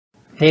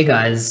Hey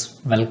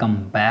guys,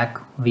 welcome back.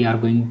 We are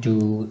going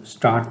to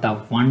start the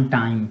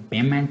one-time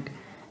payment,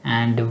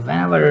 and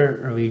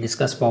whenever we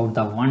discuss about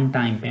the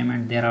one-time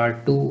payment, there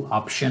are two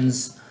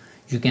options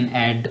you can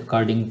add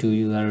according to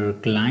your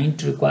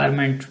client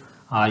requirement,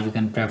 or you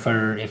can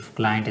prefer if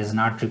client is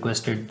not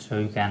requested, so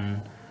you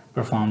can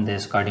perform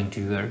this according to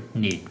your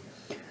need.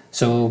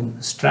 So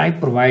Stripe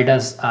provide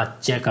us a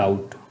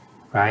checkout,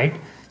 right?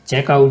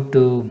 Checkout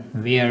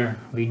where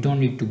we don't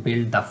need to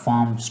build the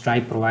form.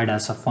 Stripe provide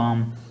us a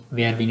form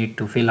where we need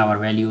to fill our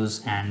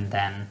values, and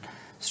then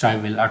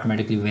Stripe will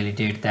automatically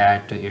validate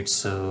that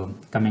it's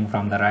coming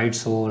from the right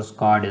source,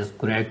 code is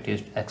correct,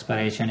 its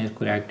expiration is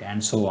correct,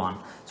 and so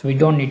on. So we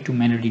don't need to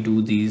manually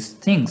do these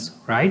things,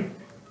 right?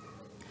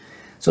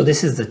 So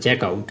this is the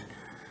checkout,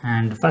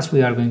 and first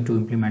we are going to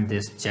implement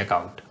this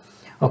checkout.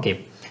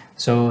 Okay,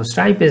 so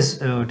Stripe is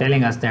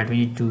telling us that we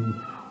need to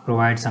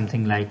provide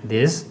something like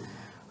this,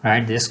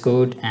 right? This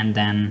code, and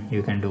then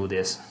you can do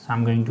this. So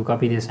I'm going to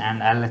copy this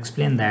and I'll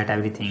explain that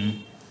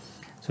everything.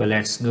 So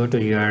let's go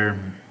to your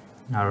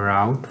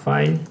route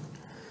file.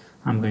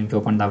 I'm going to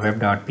open the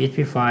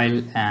web.php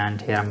file,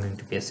 and here I'm going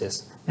to paste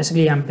this.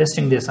 Basically I'm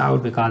pasting this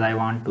out because I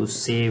want to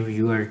save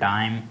your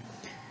time,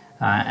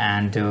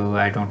 and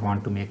I don't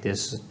want to make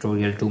this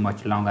tutorial too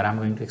much longer. I'm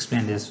going to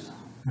explain this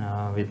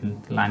with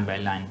line by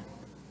line.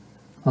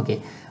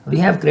 Okay, we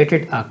have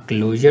created a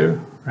closure,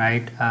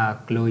 right? A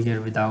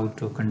closure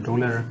without a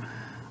controller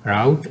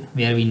route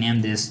where we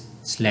name this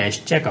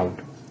 /checkout,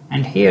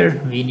 and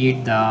here we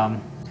need the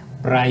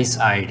price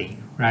ID,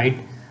 right?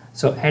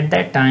 So at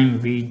that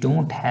time we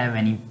don't have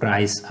any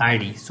price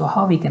ID. So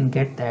how we can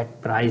get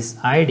that price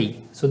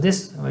ID? So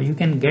this you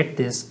can get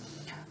this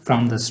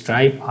from the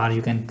Stripe, or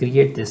you can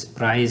create this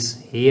price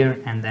here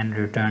and then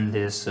return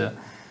this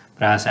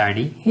price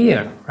ID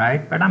here,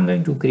 right? But I'm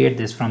going to create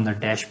this from the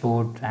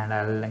dashboard, and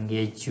I'll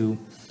engage you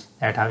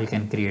at how you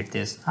can create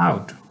this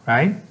out,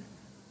 right?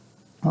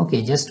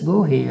 Okay, just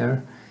go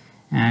here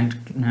and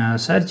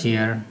search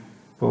here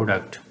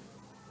product.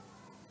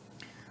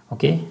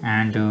 Okay,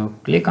 and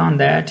click on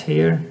that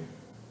here,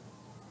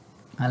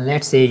 and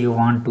let's say you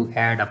want to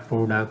add a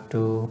product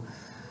to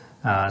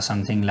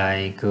something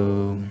like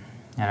and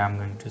I'm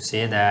going to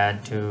say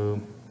that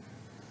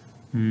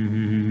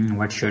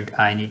what should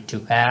I need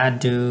to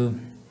add? Okay,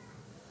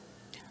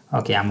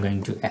 I'm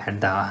going to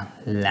add the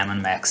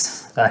lemon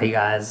max. Sorry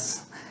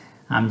guys,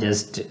 I'm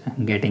just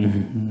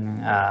getting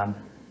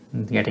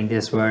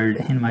this word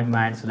in my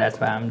mind, so that's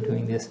why I'm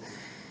doing this.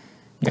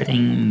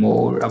 Getting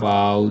more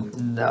about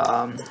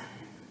the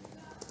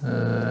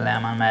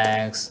lemon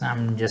max.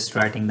 I'm just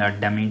writing the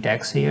dummy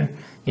text here.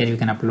 Here you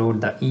can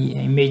upload the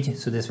image,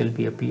 so this will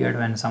be appeared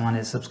when someone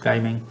is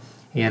subscribing.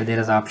 Here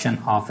there is option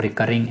of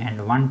recurring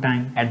and one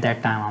time. At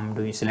that time I'm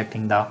doing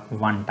selecting the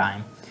one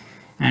time.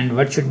 And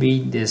what should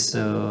be this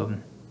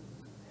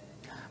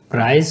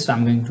price? So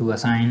I'm going to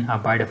assign a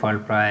by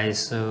default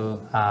price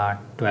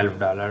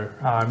 $12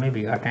 or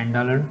maybe a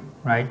 $10,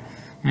 right?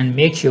 And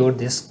make sure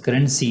this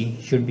currency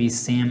should be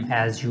same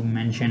as you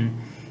mentioned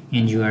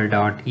in your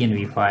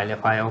 .env file.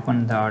 If I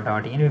open the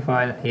 .env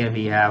file, here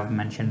we have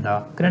mentioned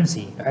the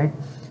currency, right?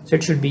 So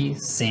it should be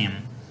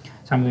same.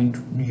 So I'm going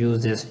to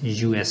use this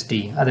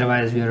USD,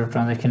 otherwise your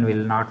transaction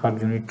will not work.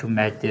 You need to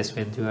match this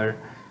with your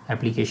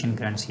application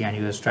currency and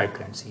your Stripe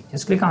currency.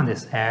 Just click on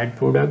this add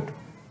product,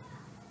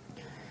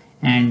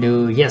 and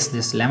yes,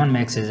 this lemon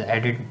max is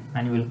added,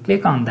 and you will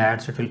click on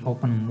that, so it will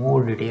open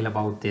more detail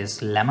about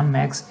this lemon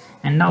max.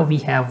 And now we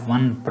have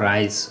one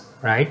price,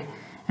 right?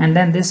 And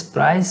then this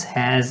price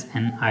has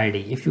an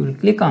ID. If you will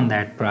click on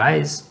that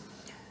price,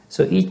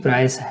 so each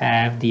price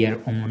have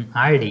their own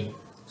ID.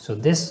 So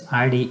this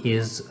ID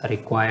is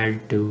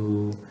required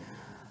to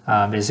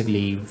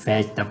basically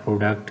fetch the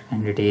product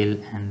and detail,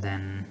 and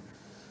then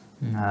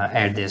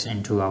add this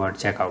into our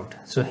checkout.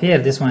 So here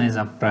this one is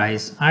a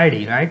price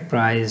ID, right?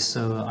 Price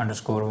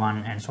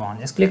 _1 and so on.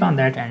 Just click on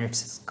that and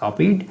it's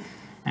copied,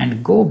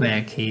 and go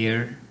back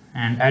here.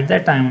 And at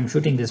that time I'm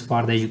shooting this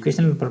for the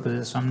educational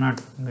purposes, so I'm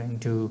not going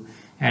to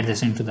add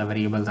this into the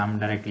variables. I'm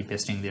directly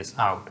pasting this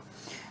out.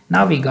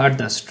 Now we got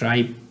the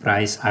Stripe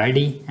price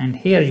ID, and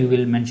here you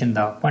will mention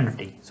the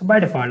quantity. So by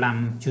default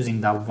I'm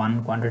choosing the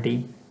one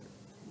quantity.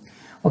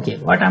 Okay,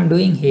 what I'm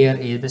doing here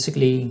is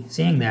basically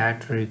saying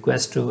that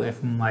request to,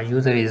 if my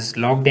user is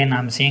logged in,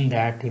 I'm saying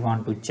that he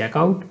want to check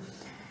out,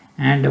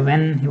 and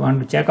when he want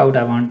to check out,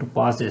 I want to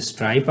pass this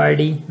Stripe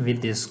ID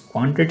with this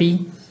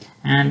quantity,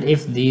 and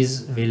if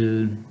these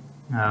will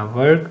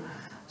work,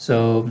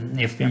 so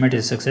if payment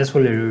is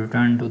successful, it will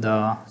return to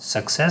the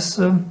success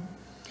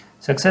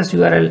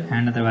URL,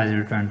 and otherwise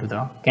return to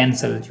the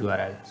cancel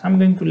URL. So I'm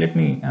going to let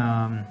me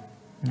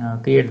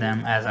create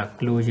them as a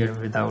closure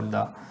without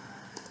the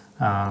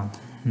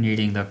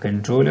needing the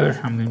controller.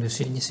 I'm going to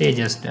say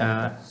just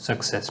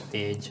success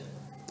page,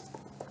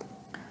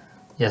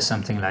 just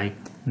something like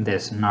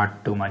this,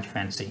 not too much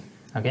fancy.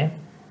 Okay,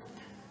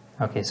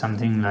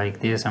 something like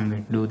this. I'm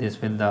going to do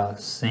this with the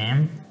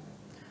same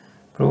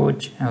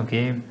approach.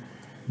 Okay,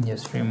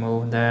 just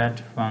remove that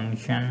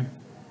function,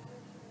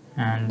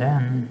 and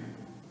then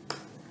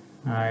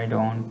I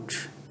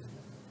don't.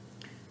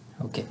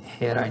 Okay,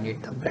 here I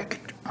need the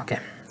bracket. Okay,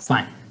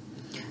 fine.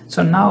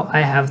 So now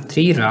I have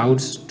three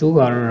routes. Two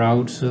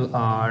routes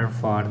are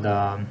for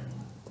the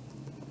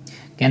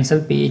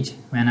cancel page.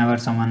 Whenever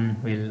someone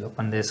will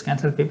open this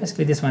cancel page,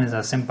 basically this one is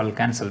a simple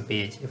cancel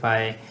page. If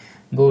I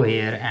go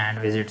here and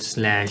visit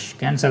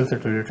 /cancel,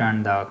 it will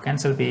return the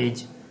cancel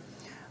page,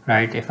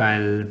 right? If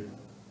I'll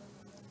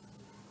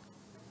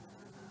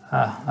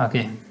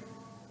okay,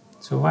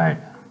 so why,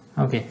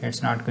 okay,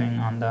 it's not going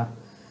on the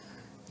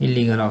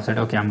illegal offset.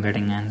 Okay, I'm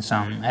getting in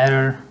some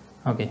error.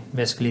 Okay,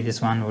 basically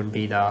this one would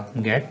be the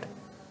get,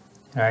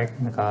 right?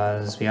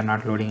 Because we are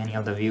not loading any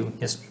of the view.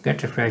 Just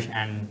get refresh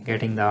and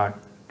getting the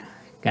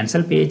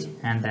cancel page,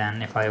 and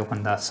then if I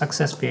open the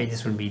success page,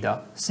 this will be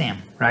the same,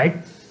 right?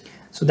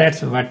 So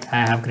that's what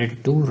I have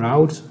created, two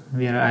routes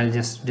where I'll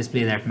just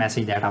display that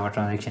message that our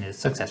transaction is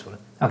successful.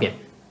 Okay,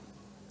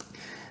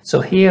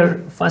 so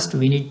here first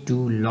we need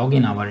to log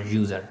in our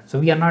user. So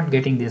we are not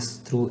getting this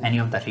through any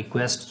of the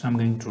requests, so I'm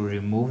going to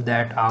remove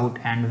that out,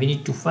 and we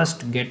need to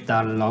first get the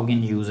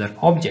login user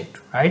object,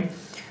 right?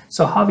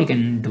 So how we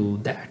can do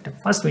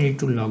that? First we need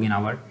to log in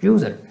our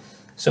user.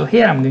 So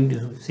here I'm going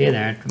to say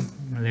that,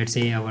 let's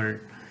say our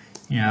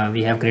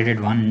we have created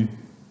one,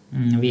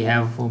 we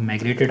have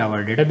migrated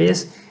our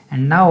database,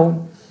 and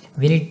now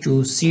we need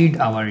to seed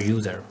our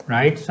user,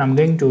 right? So I'm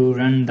going to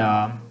run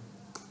the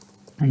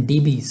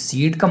db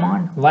seed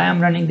command. Why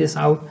I'm running this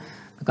out?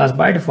 Because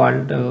by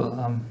default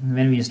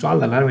when we install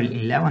the Laravel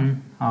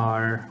 11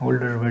 or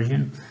older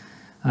version,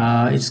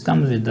 it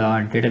comes with the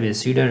database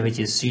seeder, which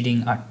is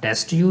seeding a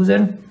test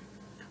user,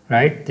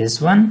 right?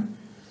 This one,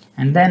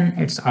 and then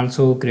it's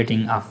also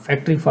creating a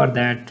factory for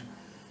that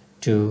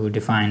to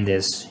define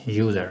this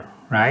user,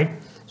 right?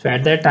 So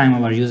at that time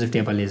our user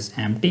table is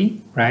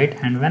empty, right?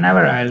 And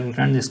whenever I'll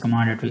run this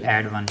command, it will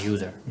add one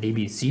user,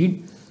 db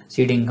seed,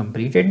 seeding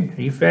completed,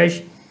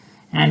 refresh,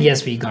 and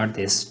yes, we got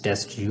this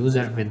test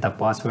user with the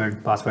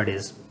password. Password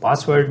is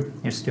password,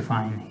 it's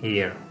defined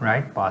here,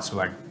 right?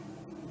 Password.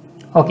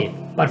 Okay,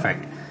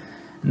 perfect.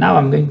 Now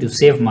I'm going to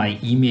save my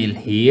email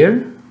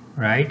here,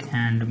 right?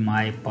 And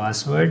my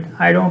password.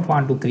 I don't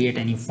want to create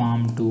any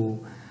form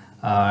to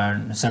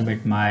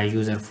submit my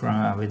user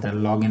with a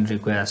login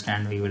request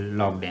and we will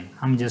logged in.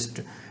 I'm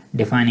just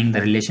defining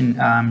the relation.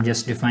 I'm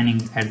just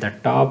defining at the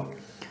top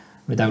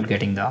without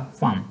getting the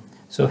form.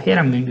 So here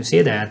I'm going to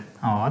say that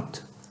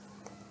auth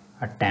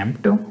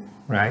attempt,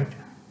 right?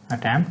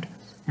 Attempt,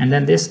 and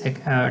then this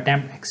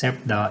attempt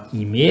accept the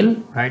email,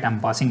 right?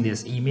 I'm passing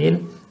this email,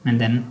 and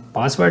then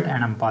password,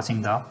 and I'm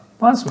passing the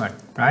password,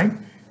 right?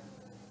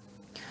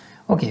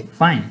 Okay,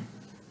 fine.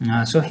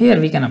 So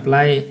here we can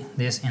apply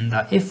this in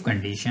the if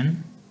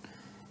condition.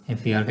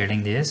 If we are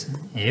getting this,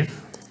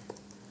 if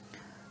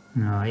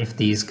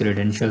these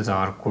credentials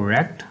are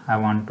correct, I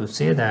want to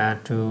say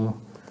that to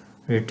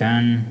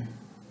return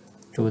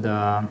to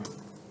the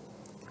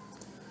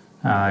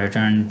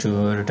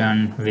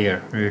return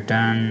where,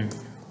 return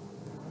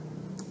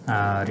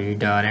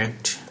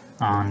redirect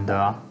on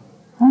the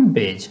home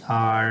page,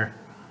 or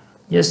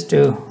just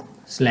to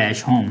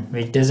 /home,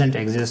 which doesn't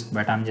exist,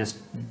 but I'm just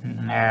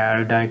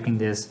redirecting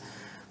this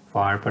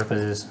for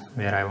purposes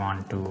where I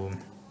want to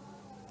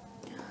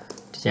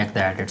check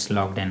that it's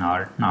logged in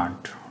or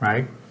not,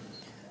 right?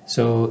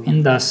 So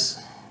in the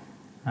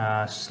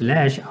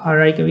slash,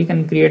 or we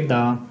can create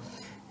the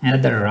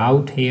another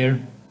route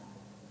here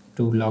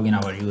to log in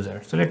our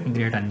user. So let me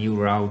create a new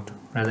route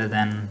rather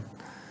than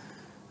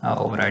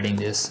overriding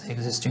this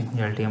existing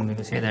functionality. I'm going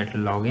to say that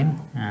login,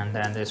 and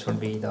then this would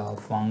be the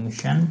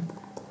function.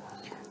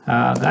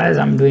 Guys,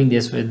 I'm doing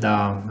this with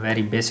the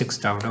very basic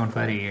stuff, don't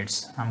worry.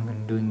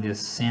 I'm doing this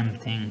same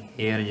thing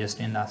here, just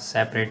in a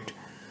separate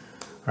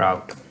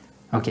route.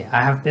 Okay,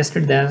 I have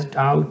tested that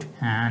out,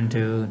 and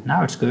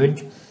now it's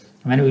good.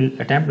 When we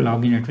attempt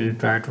login, it will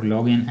try to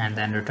log in and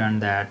then return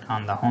that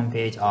on the home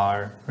page,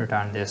 or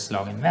return this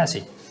login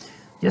message.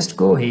 Just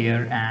go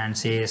here and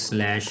say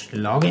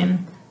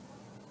 /login,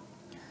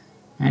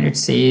 and it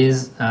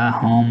says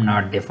home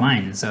not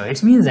defined. So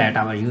it means that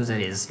our user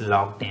is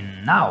logged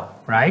in now,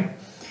 right?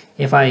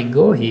 If I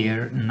go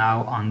here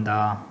now on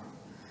the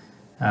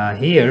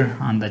here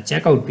on the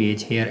checkout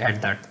page, here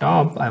at the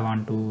top, I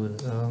want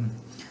to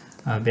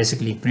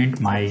basically print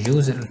my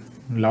user,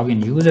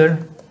 login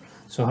user.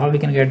 So how we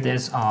can get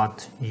this?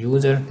 Auth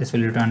user, this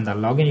will return the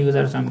login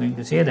user. So I'm going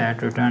to say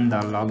that return the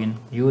login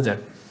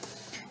user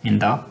in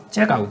the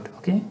checkout.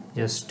 Okay,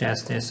 just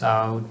test this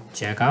out.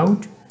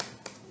 Checkout,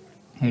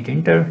 hit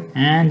enter,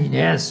 and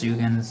yes, you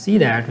can see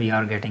that we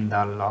are getting the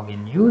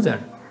login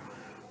user,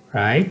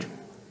 right?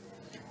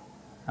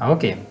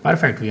 Okay,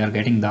 perfect, we are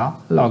getting the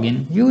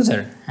login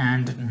user.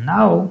 And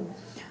now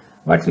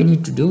what we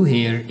need to do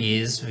here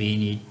is we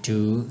need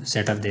to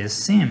set up this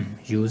same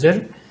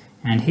user,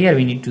 and here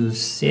we need to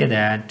say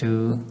that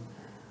to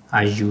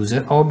a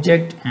user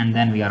object, and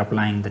then we are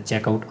applying the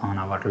checkout on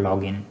our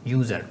login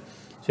user.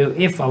 So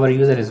if our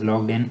user is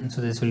logged in,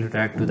 so this will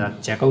redirect to the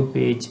checkout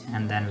page,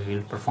 and then we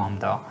will perform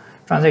the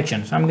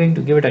transaction. So I'm going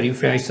to give it a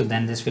refresh, so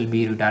then this will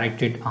be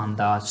redirected on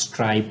the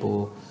Stripe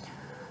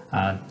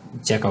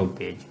checkout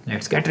page.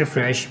 Let's get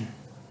refresh,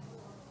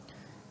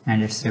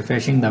 and it's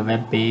refreshing the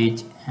web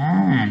page,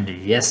 and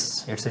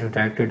yes, it's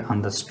redirected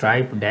on the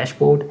Stripe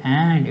dashboard,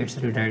 and it's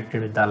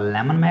redirected with the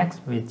Lemon Max,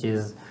 which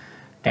is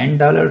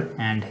 $10,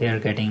 and here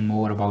getting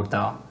more about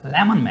the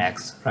Lemon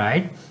Max,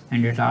 right?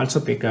 And it also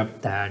picked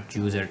up that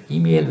user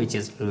email which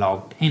is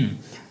logged in.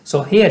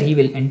 So here he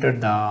will enter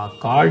the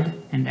card,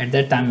 and at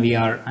that time we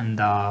are in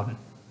the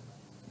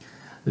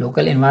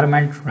local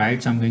environment,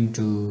 right? So I'm going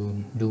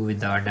to do with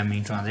the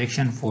dummy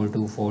transaction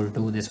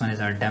 4242. This one is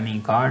our dummy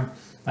card.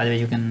 By the way,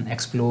 you can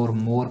explore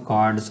more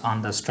cards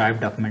on the Stripe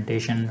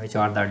documentation which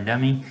are the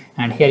dummy,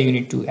 and here you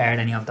need to add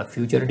any of the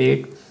future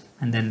date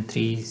and then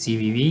 3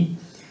 CVV.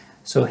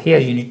 So here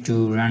you need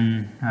to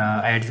run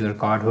add your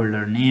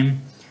cardholder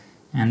name,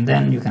 and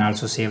then you can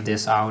also save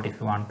this out if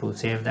you want to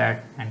save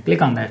that, and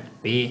click on that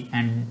pay,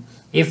 and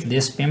if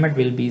this payment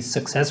will be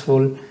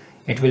successful,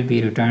 it will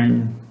be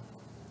returned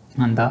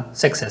on the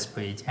success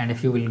page, and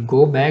if you will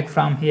go back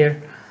from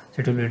here,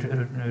 so it will be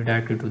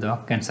redirected to the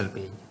cancel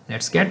page.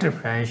 Let's get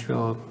refresh.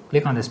 So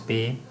click on this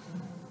pay,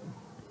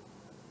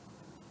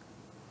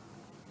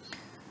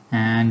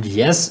 and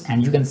yes,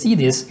 and you can see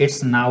this,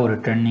 it's now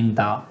returning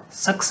the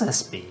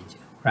success page,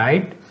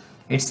 right?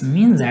 It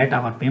means that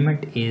our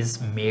payment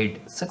is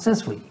made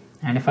successfully.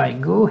 And if I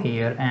go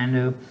here,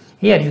 and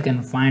here you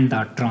can find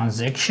the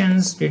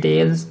transactions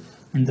details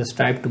in the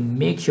Stripe to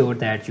make sure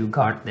that you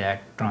got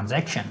that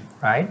transaction,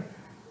 right?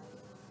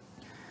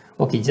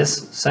 Okay,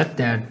 just set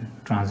that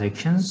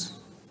transactions.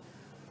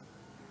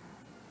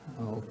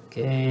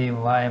 Okay,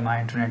 why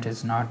my internet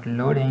is not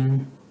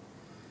loading?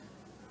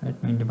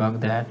 Let me debug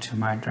that.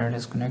 My internet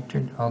is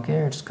connected.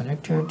 Okay, it's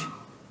connected,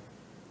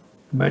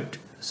 but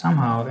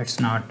somehow it's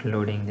not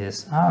loading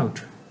this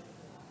out.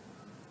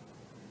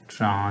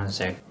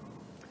 Transact.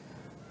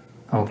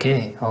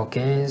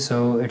 Okay,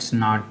 so it's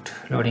not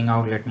loading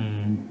out. Let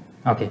me,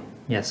 okay,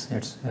 yes,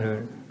 it's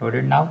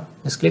loaded now.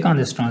 Just click on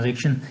this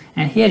transaction,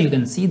 and here you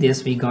can see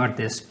this, we got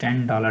this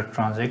 $10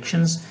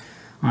 transactions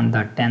on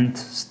the 10th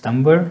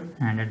September,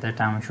 and at that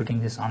time I'm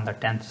shooting this on the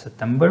 10th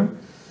September.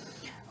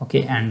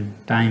 Okay, and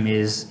time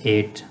is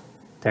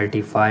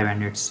 8:35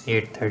 and it's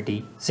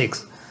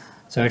 8:36.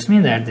 So it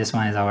means that this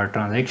one is our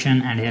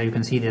transaction, and here you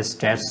can see this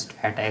test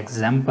at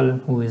example,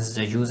 who is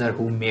the user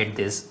who made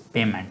this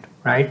payment,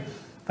 right?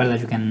 Further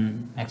you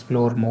can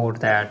explore more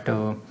that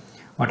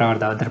what are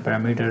the other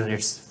parameters,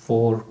 it's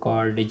 4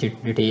 card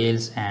digit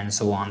details and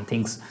so on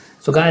things.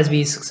 So guys,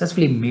 we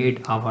successfully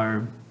made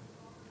our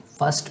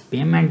first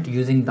payment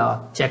using the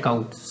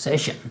checkout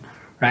session,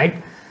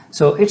 right?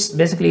 So it's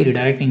basically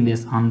redirecting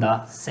this on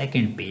the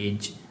second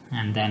page,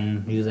 and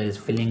then user is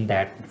filling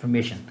that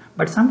information.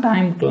 But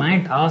sometimes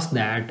client asks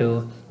that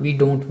we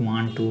don't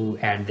want to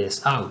add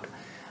this out.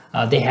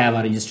 They have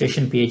a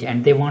registration page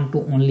and they want to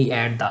only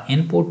add the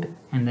input,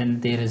 and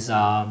then there is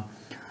a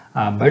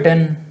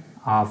button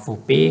for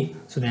pay.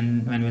 So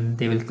then when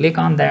they will click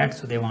on that,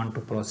 so they want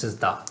to process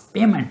the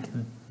payment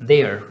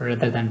there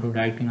rather than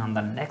redirecting on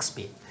the next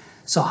page.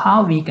 So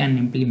how we can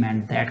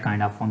implement that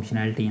kind of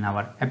functionality in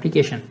our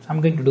application? So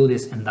I'm going to do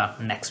this in the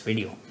next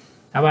video.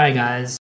 Bye bye guys.